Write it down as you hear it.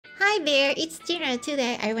Hi there, it's Gina.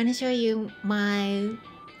 Today I want to show you my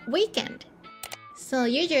weekend. So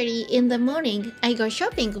usually in the morning I go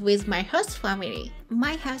shopping with my host family.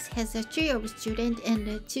 My house has a 3 of students and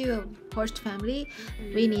a 2 of host family.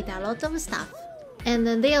 We need a lot of stuff. And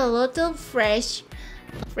then there are a lot of fresh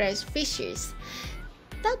fishes.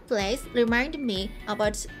 That place reminded me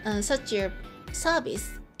about such a service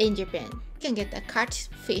in Japan. You can get the caught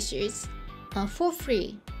fishes for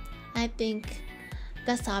free. I think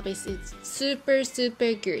the service is super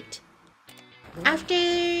good.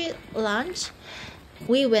 After lunch,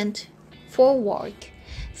 we went for walk.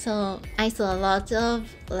 So I saw a lot of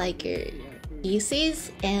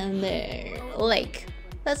beaches and lake.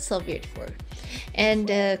 That's so beautiful. And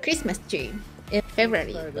Christmas tree in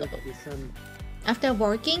February. After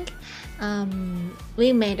working,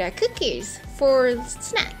 we made cookies for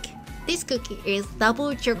snack. This cookie is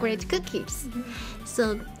double chocolate cookies.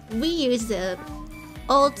 So we use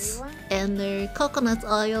oats and coconut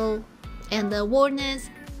oil and walnuts.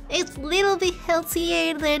 It's a little bit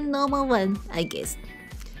healthier than normal one, I guess.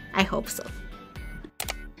 I hope so.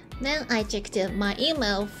 Then I checked my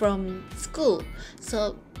email from school.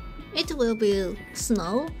 So it will be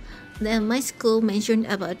snow. Then my school mentioned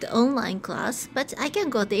about the online class, but I can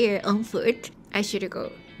go there on foot. I should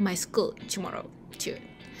go my school tomorrow too.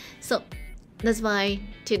 So that's why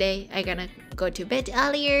today I gonna go to bed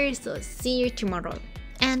earlier. So see you tomorrow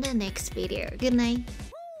and the next video. Good night.